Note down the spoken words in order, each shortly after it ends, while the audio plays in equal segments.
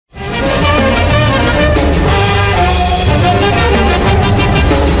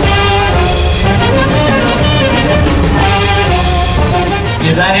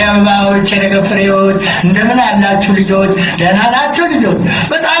የዛሬ አበባዎች የነገፍሬዎች እንደምን አላችሁ ልጆች? ደህና ናችሁ ልጆች?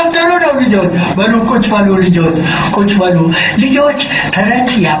 በጣም ጥሩ ነው ልጆች። በሉ ቁጭ በሉ ልጆች፣ ቁጭ በሉ ልጆች። ተረት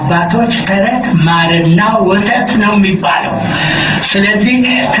የአባቶች ተረት ማርና ወተት ነው የሚባለው። ስለዚህ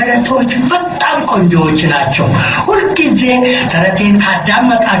ተረቶች በጣም ቆንጆዎች ናቸው። ሁልጊዜ ተረቴን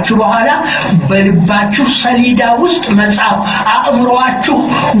ካዳመጣችሁ በኋላ በልባችሁ ሰሌዳ ውስጥ መጻፍ፣ አእምሮአችሁ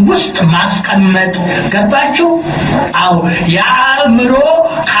ውስጥ ማስቀመጥ። ገባችሁ? አዎ የአእምሮ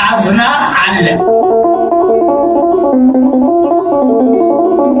ካዝና አለ።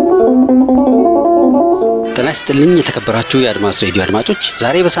 ተናስተልኝ የተከበራችሁ የአድማስ ሬዲዮ አድማጮች፣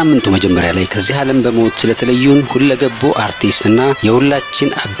 ዛሬ በሳምንቱ መጀመሪያ ላይ ከዚህ ዓለም በሞት ስለተለዩን ሁለገቡ አርቲስትና የሁላችን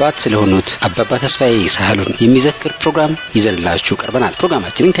አባት ስለሆኑት አባባ ተስፋዬ ሳህሉን የሚዘክር ፕሮግራም ይዘንላችሁ ቀርበናል።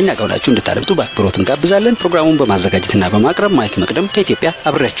 ፕሮግራማችንን ከኛ ጋር ሆናችሁ እንድታደምጡ በአክብሮት እንጋብዛለን። ፕሮግራሙን በማዘጋጀትና በማቅረብ ማይክ መቅደም ከኢትዮጵያ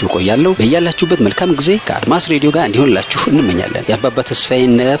አብሬያችሁ ቆያለሁ። በእያላችሁበት መልካም ጊዜ ከአድማስ ሬዲዮ ጋር እንዲሆንላችሁ እንመኛለን። የአባባ ተስፋዬ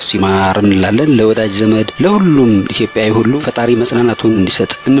ነፍስ ይማር እንላለን። ለወዳጅ ዘመድ ለሁሉም ኢትዮጵያዊ ሁሉ ፈጣሪ መጽናናቱን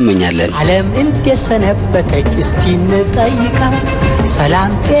እንዲሰጥ እንመኛለን። ዓለም እንደሰነበተ እስቲ እንጠይቃ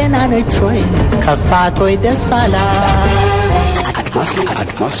ሰላም ጤና ነች ወይ ከፋት ወይ ደስ አላ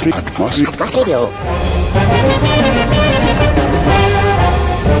አድማስ ሬዲዮ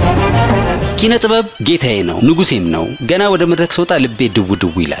ኪነ ጥበብ ጌታዬ ነው ንጉሴም ነው ገና ወደ መድረክ ሰውጣ ልቤ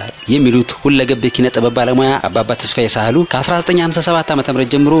ድው ይላል የሚሉት ሁለገብ ኪነ ጥበብ ባለሙያ አባባ ተስፋዬ ሳህሉ ከ1957 ዓ.ም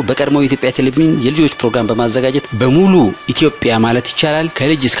ጀምሮ በቀድሞው የኢትዮጵያ ቴሌቪዥን የልጆች ፕሮግራም በማዘጋጀት በሙሉ ኢትዮጵያ ማለት ይቻላል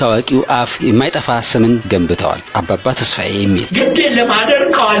ከልጅ እስከ አዋቂው አፍ የማይጠፋ ስምን ገንብተዋል። አባባ ተስፋዬ የሚል ግድ ለማደር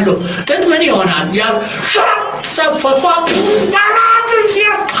ካለው ተጥመን ይሆናል ያ ሰፈፋ ባላቱ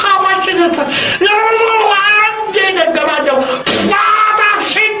ሲያካማችነት ለዋንዴ ነገራቸው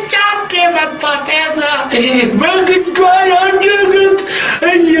መጣቀዛ በግዷ ለንድርግት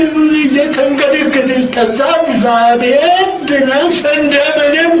እየተንገደገደች ተዛዛቤ ድረስ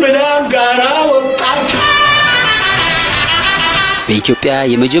እንደምንም ብላም ጋራ ወጣች። በኢትዮጵያ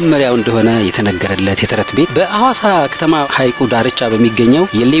የመጀመሪያው እንደሆነ የተነገረለት የተረት ቤት በአዋሳ ከተማ ሐይቁ ዳርቻ በሚገኘው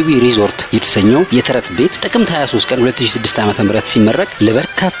የሌዊ ሪዞርት የተሰኘው የተረት ቤት ጥቅምት 23 ቀን 2006 ዓ.ም ሲመረቅ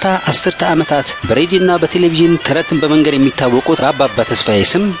ለበርካታ 10 ዓመታት በሬዲዮና በቴሌቪዥን ተረትን በመንገር የሚታወቁት አባባ ተስፋዬ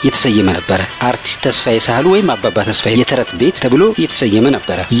ስም የተሰየመ ነበር። አርቲስት ተስፋዬ ሳህሉ ወይም አባባ ተስፋዬ የተረት ቤት ተብሎ የተሰየመ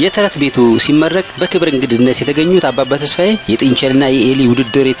ነበር። የተረት ቤቱ ሲመረቅ በክብር እንግድነት የተገኙት አባባ ተስፋዬ የጥንቸልና የኤሊ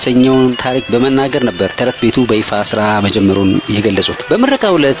ውድድር የተሰኘውን ታሪክ በመናገር ነበር ተረት ቤቱ በይፋ ስራ መጀመሩን የገለጹት።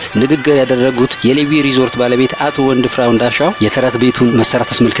 በመረቃው ዕለት ንግግር ያደረጉት የሌዊ ሪዞርት ባለቤት አቶ ወንድፍራው እንዳሻው የተረት ቤቱን መሰራት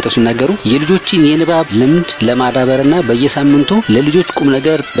አስመልክተው ሲናገሩ የልጆችን የንባብ ልምድ ለማዳበርና በየሳምንቱ ለልጆች ቁም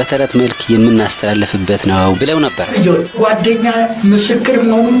ነገር በተረት መልክ የምናስተላልፍበት ነው ብለው ነበር። ጓደኛ ምስክር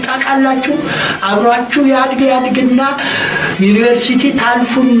መሆኑን ታውቃላችሁ። አብራችሁ ያድግና ዩኒቨርሲቲ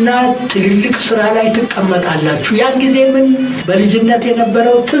ታልፉና ትልልቅ ስራ ላይ ተቀመጣላችሁ። ያን ጊዜ ምን በልጅነት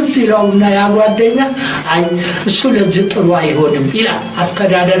የነበረው ትዝ ይለውና ያ ጓደኛ አይ እሱ ለዚህ ጥሩ አይሆንም ይላል።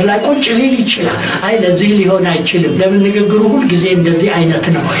 አስተዳደር ላይ ቁጭ ሊል ይችላል። አይ ለዚህ ሊሆን አይችልም፣ ለምን ንግግሩ ሁሉ ጊዜ እንደዚህ አይነት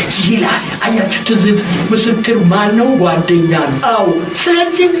ነው ይላል። አያችሁ ትዝ ምስክር ማን ነው? ጓደኛ ነው። አዎ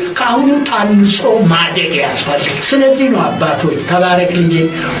ስለዚህ ካሁኑ ታንጾ ማደግ ያስፈልጋል። ስለዚህ ነው አባቶች ተባረክ ልጄ፣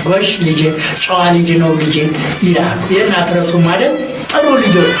 ጎሽ ልጄ፣ ጨዋ ልጅ ነው ልጄ ይላል። የናትረሱ ማለት ጥሩ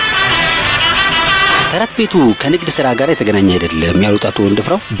ልጆች። ተረት ቤቱ ከንግድ ስራ ጋር የተገናኘ አይደለም ያሉት አቶ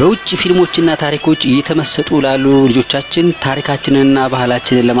ወንድፍራው በውጭ ፊልሞችና ታሪኮች እየተመሰጡ ላሉ ልጆቻችን ታሪካችንንና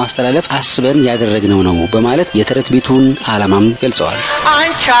ባህላችንን ለማስተላለፍ አስበን ያደረግነው ነው በማለት የተረት ቤቱን ዓላማም ገልጸዋል።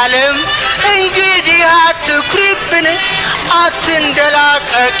 አንቻለም እንግዲህ አትኩሪብን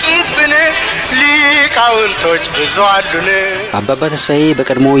አትንደላቀቂብን ሊቃውንቶች ብዙ አሉን። አባባ ተስፋዬ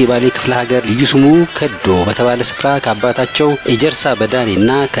በቀድሞ የባሌ ክፍለ ሀገር ልዩ ስሙ ከዶ በተባለ ስፍራ ከአባታቸው ኤጀርሳ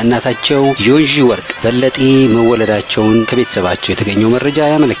በዳኔና ከእናታቸው ዮንጂ ወርቅ በለጤ መወለዳቸውን ከቤተሰባቸው የተገኘው መረጃ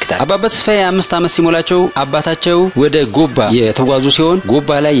ያመለክታል። አባባ ተስፋዬ 5 ዓመት ሲሞላቸው አባታቸው ወደ ጎባ የተጓዙ ሲሆን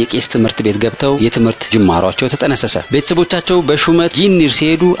ጎባ ላይ የቄስ ትምህርት ቤት ገብተው የትምህርት ጅማሯቸው ተጠነሰሰ። ቤተሰቦቻቸው በሹመት ጂኒር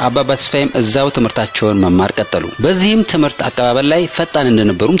ሲሄዱ አባባ ተስፋዬም እዛው ትምህርታቸውን መማር ቀጠሉ። በዚህም ትምህርት አቀባበል ላይ ፈጣን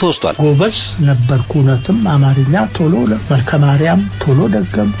እንደነበሩም ተወስቷል። ጎበዝ ነበርኩ። ነትም አማርኛ ቶሎ ለማርያም ቶሎ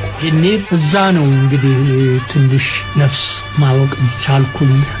ደገም ጂኒር እዛ ነው እንግዲህ ትንሽ ነፍስ ማወቅ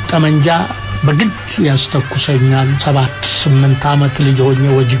ቻልኩኝ። ጠመንጃ በግድ ያስተኩሰኛል። 7-8 ዓመት ልጅ ሆኜ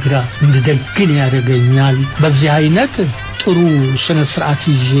ወጅግራ እንድደግን ያደርገኛል። በዚህ አይነት ጥሩ ስነ ስርዓት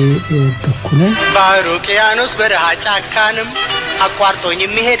ይዤ ተኩነ ባሮቂያኖስ በረሃ ጫካንም አቋርጦኝ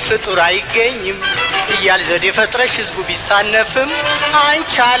የሚሄድ ፍጡር አይገኝም እያል ዘዴ ፈጥረሽ ህዝቡ ቢሳነፍም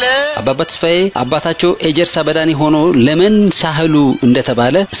አንቻለ አባባ ተስፋዬ አባታቸው ኤጀርሳ በዳኒ ሆኖ ለምን ሳህሉ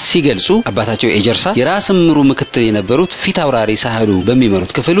እንደተባለ ሲገልጹ አባታቸው ኤጀርሳ የራስ ምሩ ምክትል የነበሩት ፊት አውራሪ ሳህሉ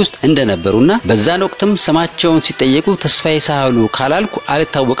በሚመሩት ክፍል ውስጥ እንደነበሩና በዛን ወቅትም ስማቸውን ሲጠየቁ ተስፋዬ ሳህሉ ካላልኩ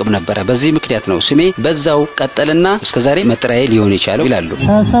አልታወቅም ነበር በዚህ ምክንያት ነው ስሜ በዛው ቀጠልና እስከዛሬ መጥራዬ ሊሆን ይችላል ይላሉ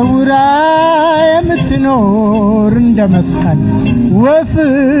ተሰውራ የምትኖር እንደመስቀል ወፍ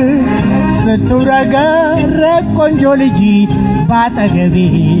ስትውረገረግ ቆንጆ ልጅ ባጠገቤ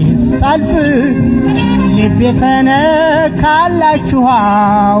ስታልፍ ልቤተነ ካላችኋ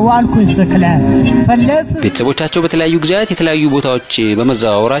ዋልኩኝ ስክለ ፈለፍ ቤተሰቦቻቸው በተለያዩ ጊዜያት የተለያዩ ቦታዎች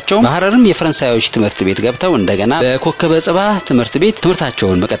በመዘዋወራቸው በሐረርም የፈረንሳዮች ትምህርት ቤት ገብተው እንደገና በኮከበ ጽባ ትምህርት ቤት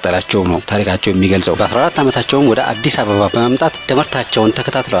ትምህርታቸውን መቀጠላቸው ነው ታሪካቸው የሚገልጸው በ14 ዓመታቸው ወደ አዲስ አበባ በመምጣት ትምህርታቸውን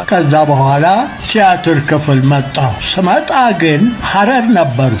ተከታትለዋል ከዛ በኋላ ቲያትር ክፍል መጣ ስመጣ ግን ሐረር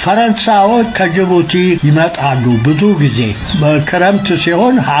ነበሩ ፈረንሳዮች ከጅቡቲ ይመጣሉ ብዙ ጊዜ በክረምት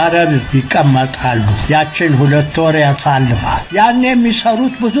ሲሆን ሐረር ይቀመጣሉ ያችን 2 ወር ያሳልፋል ያን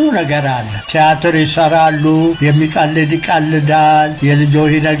የሚሰሩት ብዙ ነገር አለ ቲያትር ይሰራሉ የሚቀልድ ይቀልዳል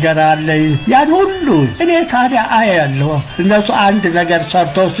የልጆች ነገር አለ ያን ሁሉ እኔ ታዲያ አያለሁ እነሱ አንድ ነገር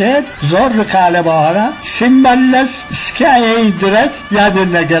ሰርቶ ሲሄድ ዞር ካለ በኋላ ሲመለስ እስኪያይ ድረስ ያን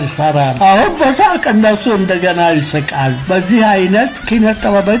ነገር ሰራል አሁን በሳቅ እነሱ እንደገና ይስቃል በዚህ አይነት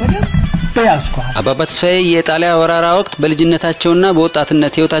ኪነጥበብ ያስኳል አባባ ተስፋዬ የጣሊያን ወራራ ወቅት በልጅነታቸውና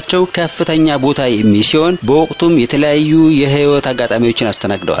በወጣትነት ህይወታቸው ከፍተኛ ቦታ የሚሲሆን በወቅቱም የተለያዩ የህይወት አጋጣሚዎችን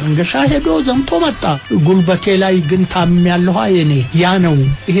አስተናግደዋል እንገሻ ሄዶ ዘምቶ መጣ ጉልበቴ ላይ ግን ታምያለሁ አይኔ ያ ነው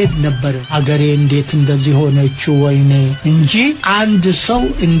ይሄድ ነበር አገሬ እንዴት እንደዚህ ሆነች ወይኔ እንጂ አንድ ሰው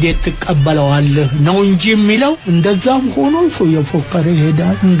እንዴት ተቀበለዋለህ ነው እንጂ የሚለው እንደዛም ሆኖ የፎከረ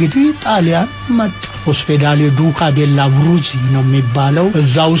ሄዳል እንግዲህ ጣሊያን መጣ ሆስፒታል ዱካ ዴላ ብሩዚ ነው የሚባለው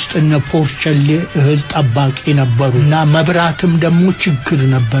እዛ ውስጥ እነ ፖርቸሌ እህል ጠባቂ ነበሩና መብራትም ደግሞ ችግር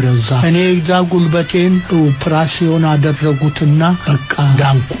ነበር እዛ እኔ እዛ ጉልበቴን ኦፕራሲዮን አደረጉትና በቃ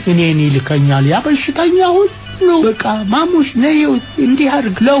ዳንኩ እኔን ይልከኛል ያ በሽተኛው ነው በቃ ማሙሽ ነይ እንዲህ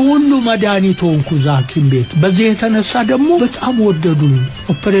አድርግ ለሁሉ መድኃኒት ሆንኩ ዛኪም ቤት በዚህ የተነሳ ደግሞ በጣም ወደዱኝ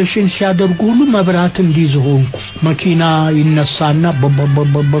ኦፕሬሽን ሲያደርጉ ሁሉ መብራት እንዲይዝ ሆንኩ መኪና ይነሳና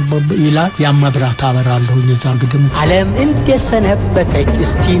በበበበበ ይላል ያ መብራት አበራለሁ እዛ ግድም ዓለም እንደሰነበተች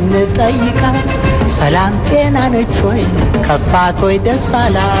እስቲ እንጠይቃ ሰላም ጤና ነች ወይ ከፋት ወይ ደስ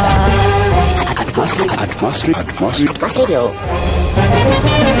አላ AdmasRadio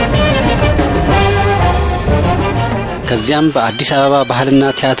ከዚያም በአዲስ አበባ ባህልና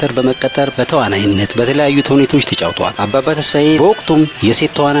ቲያትር በመቀጠር በተዋናይነት በተለያዩ ተውኔቶች ተጫውተዋል አባባ ተስፋዬ በወቅቱም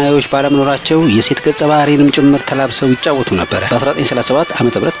የሴት ተዋናዮች ባለመኖራቸው የሴት ገጸ ባህሪንም ጭምር ተላብሰው ይጫወቱ ነበር በ1937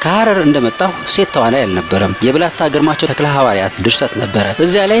 ዓመተ ምህረት ከሐረር እንደመጣው ሴት ተዋናይ አልነበረም የብላታ ግርማቸው ተክለ ሐዋርያት ድርሰት ነበር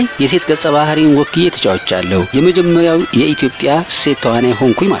በዚያ ላይ የሴት ገጸ ባህሪን ወክዬ ተጫውቻለሁ የመጀመሪያው የኢትዮጵያ ሴት ተዋናይ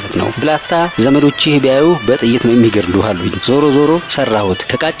ሆንኩኝ ማለት ነው ብላታ ዘመዶቼ ቢያዩ በጥይት ነው የሚገርሉህ አሉኝ ዞሮ ዞሮ ሰራሁት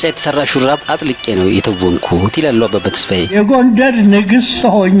ከቃጫ የተሰራ ሹራብ አጥልቄ ነው የተወንኩት ይላል አባባ ተስፋዬ የጎንደር ንግስት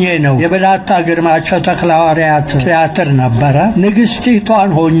ሆኜ ነው የብላታ ግርማቸው ተክለ ሐዋርያት ቲያትር ነበር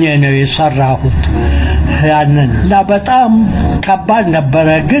ንግስቲቷን ሆኜ ነው የሰራሁት ያንን እና በጣም ከባድ ነበር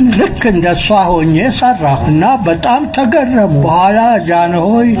ግን ልክ እንደሷ ሆኜ ሰራሁና በጣም ተገረሙ በኋላ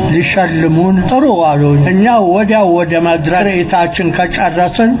ጃንሆይ ሊሸልሙን ጥሩ አሉኝ እኛ ወዲያው ወደ መድረክታችን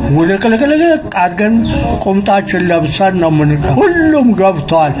ከጨረስን ውልቅልቅልቅ አድርገን ቁምጣችን ለብሰን ነው ምን ሁሉም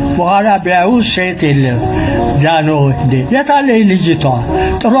ገብቷል በኋላ ቢያዩ ሴት የለም ጃንሆይ የታለ ልጅቷ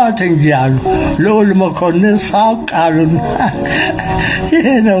ጥሯት እንጂ አሉ ልዑል መኮንን ሳቃሉን ይሄ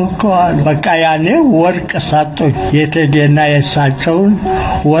ነው እንኳን በቃ ያኔ ወርቅ ሰጡኝ የቴዲና የሳቸውን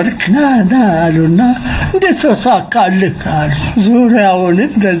ወርቅ ና አሉና እንዴት ተሳካልህ አሉ ዙሪያውን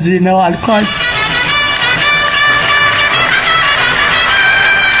እንደዚህ ነው አልኳል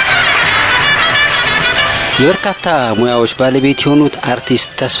የበርካታ ሙያዎች ባለቤት የሆኑት አርቲስት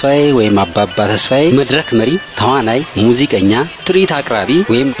ተስፋዬ ወይም አባባ ተስፋዬ መድረክ መሪ ተዋናይ ሙዚቀኛ ትርኢት አቅራቢ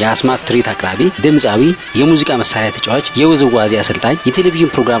ወይም የአስማት ትርኢት አቅራቢ ድምጻዊ የሙዚቃ መሳሪያ ተጫዋች የውዝዋዜ አሰልጣኝ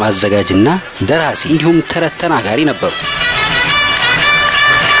የቴሌቪዥን ፕሮግራም አዘጋጅና ደራሲ እንዲሁም ተረት ተናጋሪ ነበሩ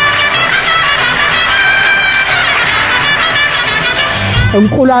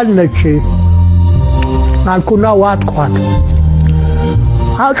እንቁላል ነች አልኩና ዋጥቋት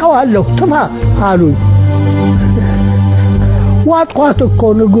አውቀዋለሁ ጥፋ አሉኝ ዋጥቋት እኮ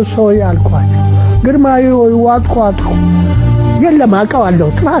ንጉሥ ሆይ አልኳት ግርማዊ ሆይ ዋጥቋት የለም አውቀዋለሁ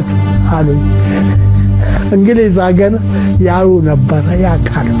ጥፋት አሉኝ እንግሊዝ አገር ያው ነበር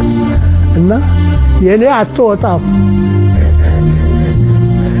ያቃል እና የኔ አትወጣም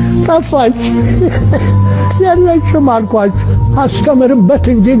ጠፋች የለችም አልኳቸው አስተምርበት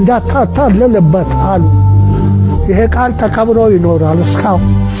እንጂ እንዳታታለለበት አሉ ይሄ ቃል ተከብሮ ይኖራል እስካሁን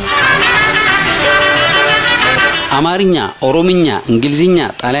አማርኛ ኦሮምኛ እንግሊዝኛ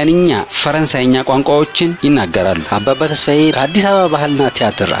ጣሊያንኛ ፈረንሳይኛ ቋንቋዎችን ይናገራሉ አባባ ተስፋዬ ከአዲስ አበባ ባህልና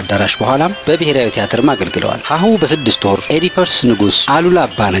ቲያትር አዳራሽ በኋላም በብሔራዊ ቲያትር አገልግለዋል ሀሁ በ6 ወር ኤዲፐስ ንጉስ አሉላ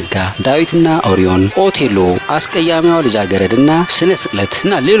አባነጋ ዳዊትና ኦሪዮን ኦቴሎ አስቀያሚዋ ልጃገረድና ስነ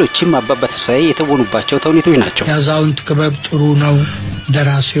ስቅለትና ሌሎችም አባባ ተስፋዬ የተወኑባቸው ተውኔቶች ናቸው ያዛውንት ክበብ ጥሩ ነው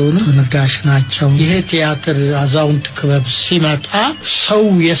ደራሲውን ንጋሽ ናቸው ይሄ ቲያትር አዛውንት ክበብ ሲመጣ ሰው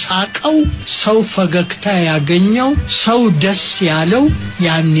የሳቀው ሰው ፈገግታ ያገኘው ሰው ደስ ያለው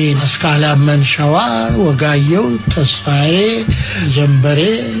ያኔ አስካላ መንሻዋ ወጋየው ተስፋዬ ጀንበሬ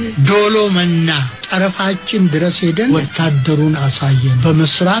ዶሎመና ጠረፋችን ድረስ ሄደን ወታደሩን አሳየን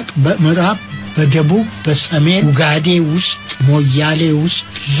በመስራቅ በምዕራብ በደቡብ በሰሜን ውጋዴ ውስጥ ሞያሌ ውስጥ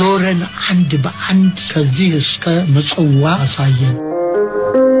ዞረን አንድ በአንድ ከዚህ እስከ ምጽዋ አሳየን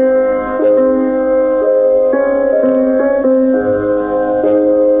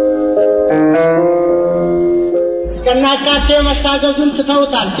ከናካቴ መታዘዙን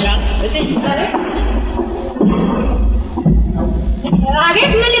ትተውታል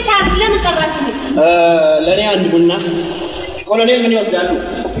አቤት ምን ልታዝ ለምን ጠራችሁ ለኔ አንድ ቡና ኮሎኔል ምን ይወስዳሉ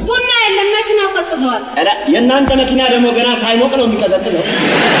ቡና የለም መኪናው ቀጥሏል አላ የናንተ መኪና ደግሞ ገና ሳይሞቅ ነው የሚቀዘቅዘው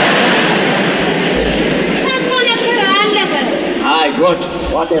አይ ጎድ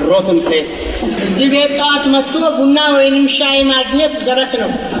what a rotten place ዲቤት ጣት መጥቶ ቡና ወይንም ሻይ ማግኘት ዘበት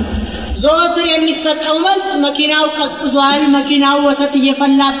ነው ዞትር የሚሰጠው መልስ መኪናው ቀዝቅዟል መኪናው ወተት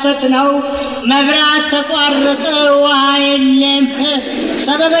እየፈላበት ነው መብራት ተቋረጠ ውሃ የለም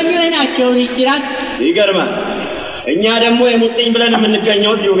ሰበበኞች ናቸው ይችላል ይገርማል እኛ ደግሞ የሙጥኝ ብለን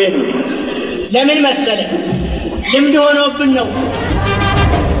የምንገኘው ዲዩቤት ነው ለምን መሰለ ልምድ ሆኖብን ነው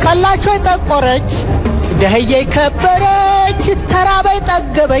ቀላቸው ጠቆረች ደህዬ ከበረች ተራበይ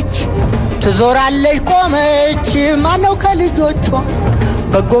ጠገበች ትዞራለች ቆመች ማነው ከልጆቿ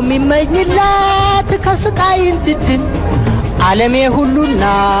በጎም ይመኝላት ከስቃይ እንድድን ዓለሜ ሁሉና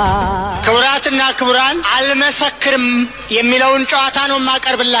ክብራትና ክብራን አልመሰክርም የሚለውን ጨዋታ ነው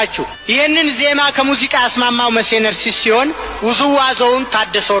ማቀርብላችሁ ይሄንን ዜማ ከሙዚቃ ያስማማው መሴነርሲስ ሲሆን ውዝዋዜውን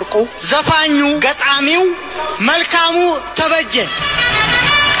ታደሰ ወርቁ ዘፋኙ ገጣሚው መልካሙ ተበጀ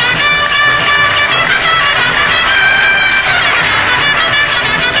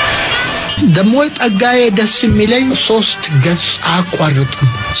ደሞ ጠጋዬ ደስ የሚለኝ 3 ገጽ አቋርጥም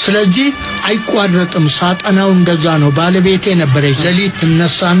ስለዚህ አይቋረጥም ሳጠናው እንደዛ ነው ባለቤቴ ነበረች ለሊት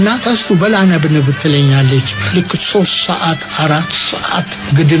ተነሳና ተስፉ በላነብንብ ትለኛለች ልክ 3 ሰዓት 4 ሰዓት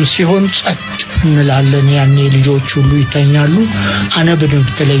ግድም ሲሆን ጸጥ እንላለን ያኔ ልጆች ሁሉ ይተኛሉ አነብንብ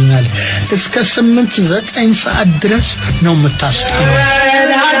ትለኛለች እስከ 8 9 ሰዓት ድረስ ነው የምታስጠናው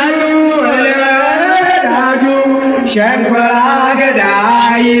ሸንኮራ አገዳ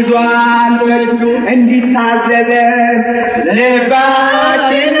ይዟል እንዲታዘዘ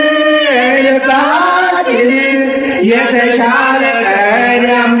ልባችን የተሻለ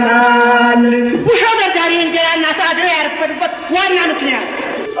ያምናል ውሾ በርዳሪ እንጀራና ሳድሮ ያረፈዱበት ዋና ምክንያት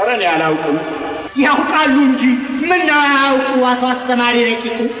አረን ያላውቁም ያውቃሉ እንጂ ምን ነው ያውቁ አቶ አስተማሪ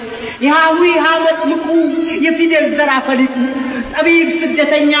ረቂቁ ያዊ ሀመጥልቁ የፊደል ዘራ ፈሊጡ ጠቢብ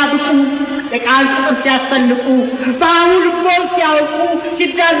ስደተኛ ብቁ ለቃል ቁጥር ሲያሰልቁ ባሁን ልቦም ሲያውቁ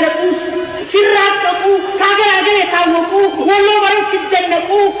ሲዳለቁ ሲራቀቁ ካገራገር የታወቁ ወሎ ባሮች ሲደነቁ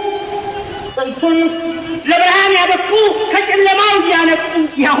እንቱን ለብርሃን ያበቁ ከጨለማው ያነቁ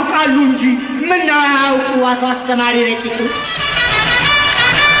ያውቃሉ እንጂ ምን ነው ያውቁ አቶ አስተማሪ ረቂቁ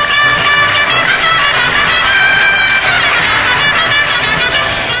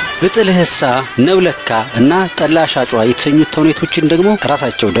ብጥልህሳ ነውለካ እና ጠላሻጫ የተሰኙት ተውኔቶችን ደግሞ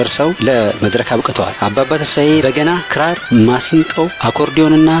ራሳቸው ደርሰው ለመድረክ አብቅተዋል አባባ ተስፋዬ በገና ክራር ማሲንቆ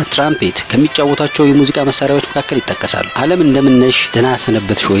አኮርዲዮንና ትራምፔት ከሚጫወቷቸው የሙዚቃ መሳሪያዎች መካከል ይጠቀሳሉ ዓለም እንደምነሽ ደና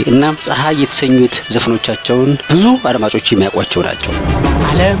ሰነበትሽ ወይ እና ፀሐይ የተሰኙት ዘፈኖቻቸውን ብዙ አድማጮች የሚያውቋቸው ናቸው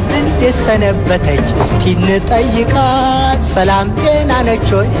ዓለም እንደሰነበተች እስቲ እንጠይቃት ሰላም ጤና ነች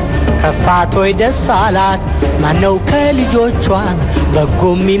ወይ ከፋት ወይ ደስ አላት ማነው ከልጆቿ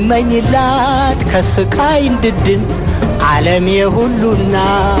በጎም ይመኝላት ከስቃይ እንድድን ዓለም የሁሉና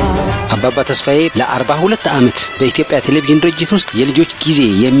አባባ ተስፋዬ ለ42 ዓመት በኢትዮጵያ ቴሌቪዥን ድርጅት ውስጥ የልጆች ጊዜ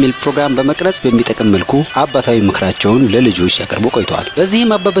የሚል ፕሮግራም በመቅረጽ በሚጠቅም መልኩ አባታዊ ምክራቸውን ለልጆች ያቀርቡ ቆይተዋል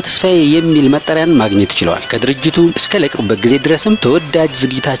በዚህም አባባ ተስፋዬ የሚል መጠሪያን ማግኘት ችለዋል ከድርጅቱ እስከ ለቅርበት ጊዜ ድረስም ተወዳጅ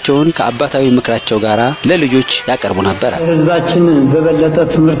ዝግጅታቸውን ከአባታዊ ምክራቸው ጋራ ለልጆች ያቀርቡ ነበር ህዝባችን በበለጠ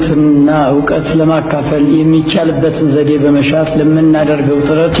ትምህርትና ዕውቀት ለማካፈል የሚቻልበትን ዘዴ በመሻት ለምናደርገው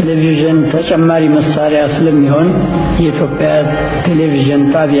ጥረት ቴሌቪዥን ተጨማሪ መሳሪያ ስለሚሆን የኢትዮጵያ ቴሌቪዥን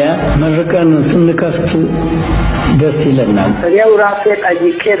ጣቢያ መርቀን ስንከፍት ደስ ይለናል። እኔው ራሴ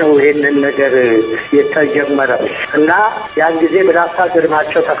ጠይቄ ነው ይሄንን ነገር የተጀመረው እና ያን ጊዜ ብራሳ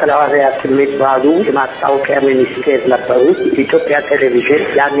ግርማቸው ተከላዋሪያት የሚባሉ የማስታወቂያ ሚኒስቴር ነበሩ። ኢትዮጵያ ቴሌቪዥን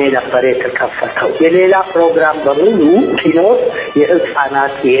ያኔ ነበር የተከፈተው። የሌላ ፕሮግራም በሙሉ ሲኖር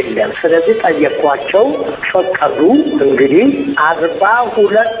የህፃናት የለም። ስለዚህ ጠየኳቸው፣ ፈቀዱ። እንግዲህ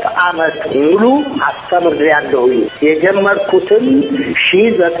 42 ዓመት ሙሉ አስተምሬያለሁ። የጀመርኩትን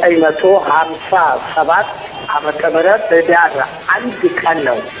 1957 ዓመተ ምህረት ህዳር 1 ቀን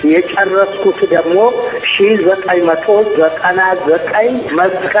ነው። የጨረስኩት ደግሞ 1999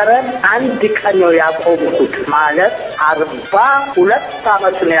 መስከረም 1 ቀን ነው ያቆምኩት። ማለት 42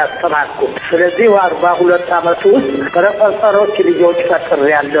 ዓመት ነው ያስተማርኩት። ስለዚህ 42 ዓመት ውስጥ ፕሮፌሰሮች ልጆች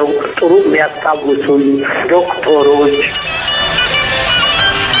ፈጥሬያለሁ። ጥሩ የሚያስታውሱኝ ዶክተሮች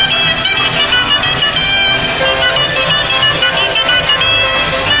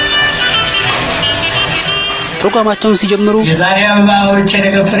ፕሮግራማቸውን ሲጀምሩ የዛሬ አበባዎች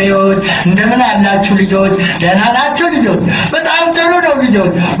የነገ ፍሬዎች እንደምን አላችሁ ልጆች? ደህና ናችሁ ልጆች? በጣም ጥሩ ነው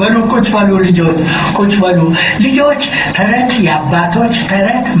ልጆች። በሉ ቁጭ በሉ ልጆች፣ ቁጭ በሉ ልጆች። ተረት የአባቶች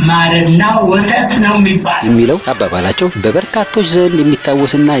ተረት ማርና ወተት ነው የሚለው አባባላቸው በበርካቶች ዘንድ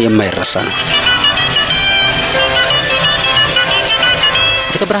የሚታወስና የማይረሳ ነው።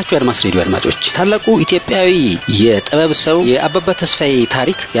 የተከበራችሁ የአድማስ ሬዲዮ አድማጮች፣ ታላቁ ኢትዮጵያዊ የጥበብ ሰው የአባባ ተስፋዬ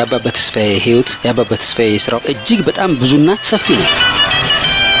ታሪክ፣ የአባባ ተስፋዬ ህይወት፣ የአባባ ተስፋዬ ስራው እጅግ በጣም ብዙና ሰፊ ነው።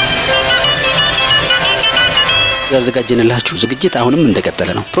 ያዘጋጀንላችሁ ዝግጅት አሁንም እንደቀጠለ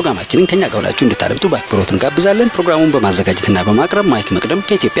ነው። ፕሮግራማችንን ከኛ ጋር ሆናችሁ እንድታደምጡ በአክብሮት እንጋብዛለን። ፕሮግራሙን በማዘጋጀትና በማቅረብ ማይክ መቅደም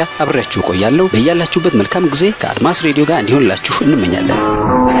ከኢትዮጵያ አብሬያችሁ ቆያለሁ። በእያላችሁበት መልካም ጊዜ ከአድማስ ሬዲዮ ጋር እንዲሆንላችሁ እንመኛለን።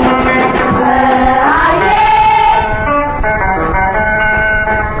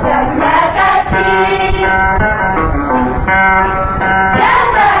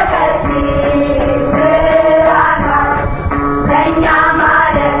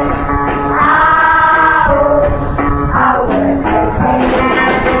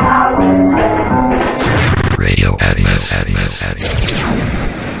 Radio Admas.